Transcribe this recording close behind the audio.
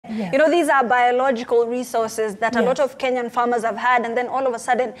You know, these are biological resources that a lot of Kenyan farmers have had, and then all of a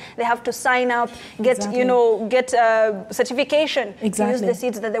sudden they have to sign up, get, you know, get certification to use the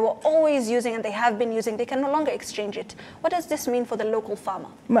seeds that they were always using and they have been using. They can no longer exchange it. What does this mean for the local farmer?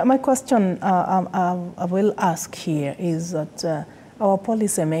 My question I will ask here is that our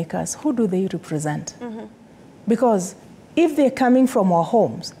policymakers, who do they represent? Because if they're coming from our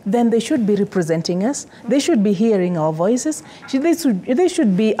homes, then they should be representing us. They should be hearing our voices. They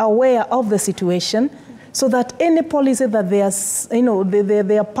should be aware of the situation, so that any policy that they are, you know,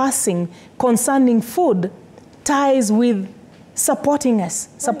 they are passing concerning food ties with supporting us,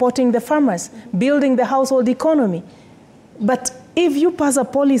 supporting the farmers, building the household economy. But if you pass a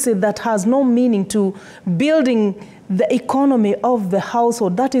policy that has no meaning to building the economy of the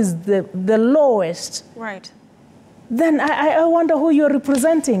household, that is the lowest. Right. Then I wonder who you're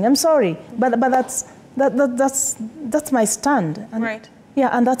representing. I'm sorry, but that's my stand. And, right. Yeah,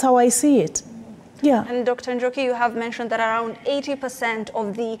 and that's how I see it. Yeah. And Dr. Njoki, you have mentioned that around 80%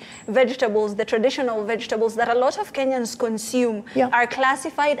 of the vegetables, the traditional vegetables that a lot of Kenyans consume, are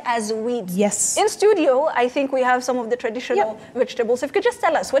classified as weeds. Yes. In studio, I think we have some of the traditional vegetables. If you could just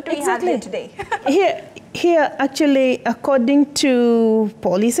tell us, what do we have here today? Here, actually, according to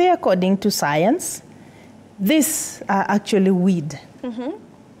policy, according to science, these are actually weed.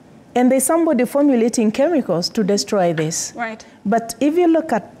 And there's somebody formulating chemicals to destroy this. Right. But if you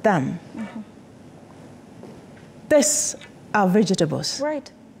look at them, these are vegetables.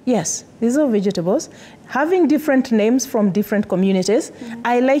 Right. Yes, these are vegetables. Having different names from different communities,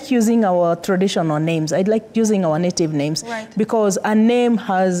 I like using our traditional names. I like using our native names because a name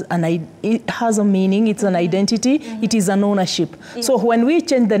has it has a meaning, it's an identity, it is an ownership. So when we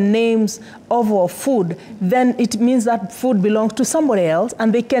change the names of our food, then it means that food belongs to somebody else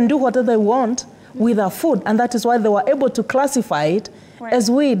and they can do whatever they want with our food. And that is why they were able to classify it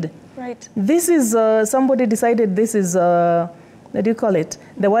as weed. Right. This is, somebody decided this is, what do you call it?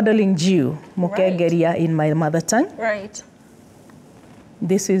 The waddling Jew, Mokegeria in my mother tongue. Right.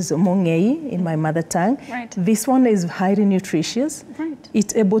 This is Mongei in my mother tongue. Right. This one is highly nutritious. Right.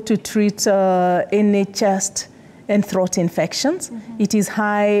 It's able to treat any chest and throat infections. It is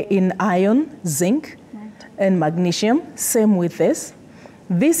high in iron, zinc, and magnesium. Same with this.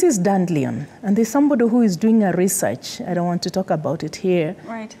 This is dandelion, and there's somebody who is doing a research. I don't want to talk about it here.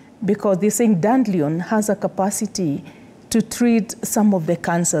 Right. Because they're saying dandelion has a capacity to treat some of the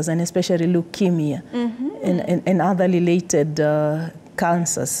cancers, and especially leukemia and other related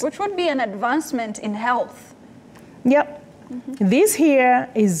cancers. Which would be an advancement in health. Yep. This here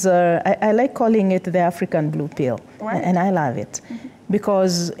is, I like calling it the African blue pill, and I love it.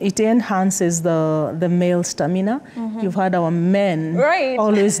 Because it enhances the male stamina. You've had our men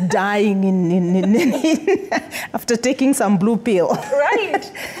always dying after taking some blue pill.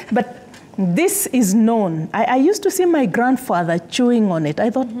 Right. But this is known. I used to see my grandfather chewing on it. I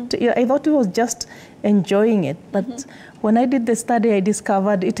thought he was just enjoying it. But when I did the study, I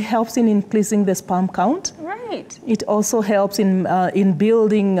discovered it helps in increasing the sperm count. Right. It also helps in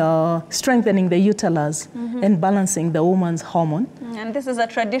building, strengthening the uterus and balancing the woman's hormone. And this is a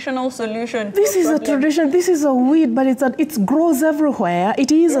traditional solution. This is a tradition. This is a weed, but it grows everywhere.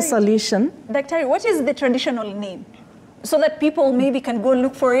 It is a solution. Dr. What is the traditional name? So that people maybe can go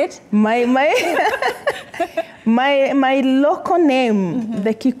look for it? My local name,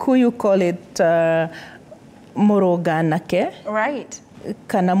 the Kikuyu call it Moroganake. Right.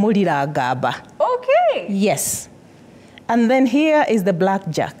 Kanamurira Gaba. Okay. Yes. And then here is the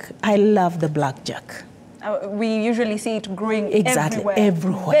blackjack. I love the blackjack. We usually see it growing everywhere.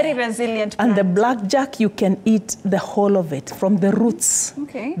 Very resilient plant. And the blackjack, you can eat the whole of it, from the roots,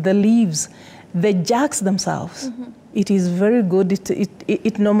 the leaves, the jacks themselves. It is very good.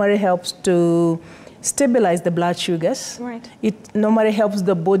 It normally helps to stabilize the blood sugars. Right. It normally helps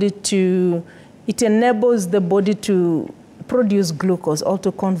the body to, it enables the body to produce glucose or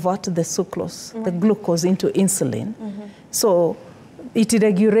to convert the sucrose, the glucose into insulin. So it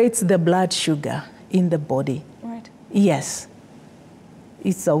regulates the blood sugar in the body. Right. Yes.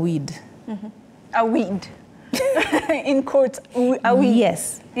 It's a weed. A weed. In quotes, a weed.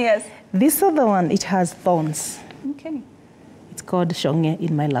 Yes. Yes. This other one, it has thorns. Okay. It's called shonge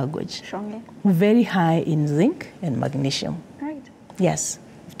in my language. Shonge. Very high in zinc and magnesium. Right. Yes.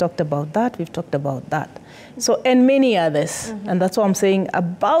 We've talked about that. We've talked about that. So, and many others. And that's what I'm saying.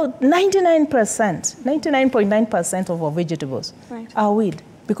 About 99%, 99.9% of our vegetables are weed,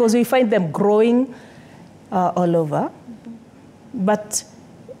 because we find them growing all over. But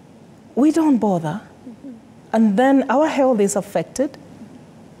we don't bother. And then our health is affected.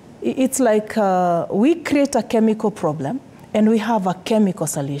 It's like we create a chemical problem, and we have a chemical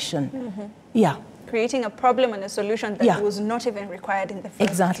solution. Yeah. Creating a problem and a solution that was not even required in the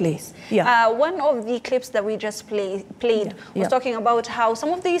first place. Yeah. One of the clips that we just played was talking about how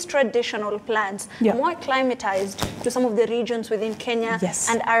some of these traditional plants are more acclimatized to some of the regions within Kenya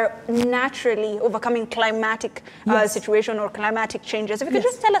and are naturally overcoming climatic situation or climatic changes. If you could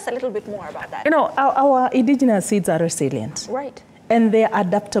just tell us a little bit more about that. You know, our indigenous seeds are resilient. Right. And they're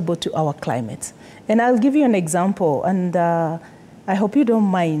adaptable to our climate. And I'll give you an example, and I hope you don't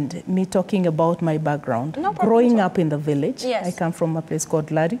mind me talking about my background. No problem. Growing up in the village, I come from a place called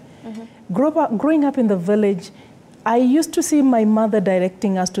Lari. Growing up in the village, I used to see my mother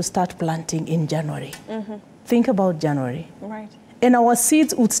directing us to start planting in January. Think about January. Right. And our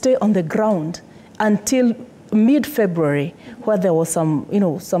seeds would stay on the ground until mid-February, where there was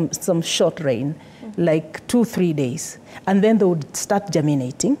some short rain, like 2-3 days. And then they would start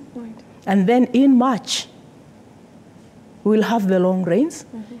germinating. Right. And then in March, we'll have the long rains,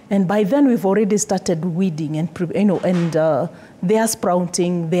 and by then we've already started weeding and they are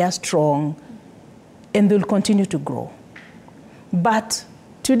sprouting, they are strong, and they'll continue to grow. But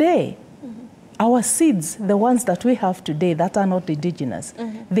today, our seeds, the ones that we have today that are not indigenous,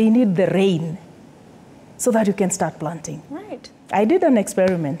 they need the rain so that you can start planting. Right. I did an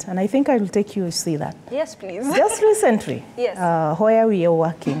experiment, and I think I will take you to see that. Yes, please. Just recently, where we are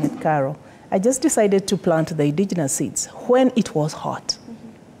working at Caro, I just decided to plant the indigenous seeds when it was hot.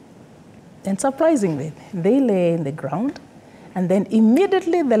 And surprisingly, they lay in the ground, and then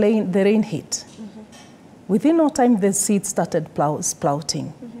immediately the rain hit. Within no time, the seeds started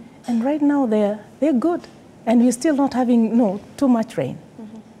sprouting. And right now, they're good. And we're still not having too much rain.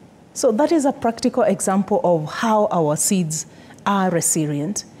 So that is a practical example of how our seeds are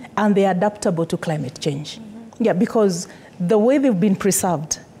resilient, and they're adaptable to climate change. Yeah, because the way they've been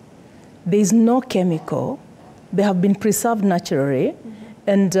preserved, there is no chemical. They have been preserved naturally.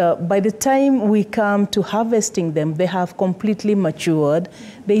 And by the time we come to harvesting them, they have completely matured.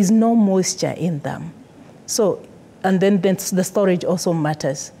 There is no moisture in them. So, and then the storage also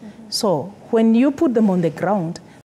matters. So when you put them on the ground,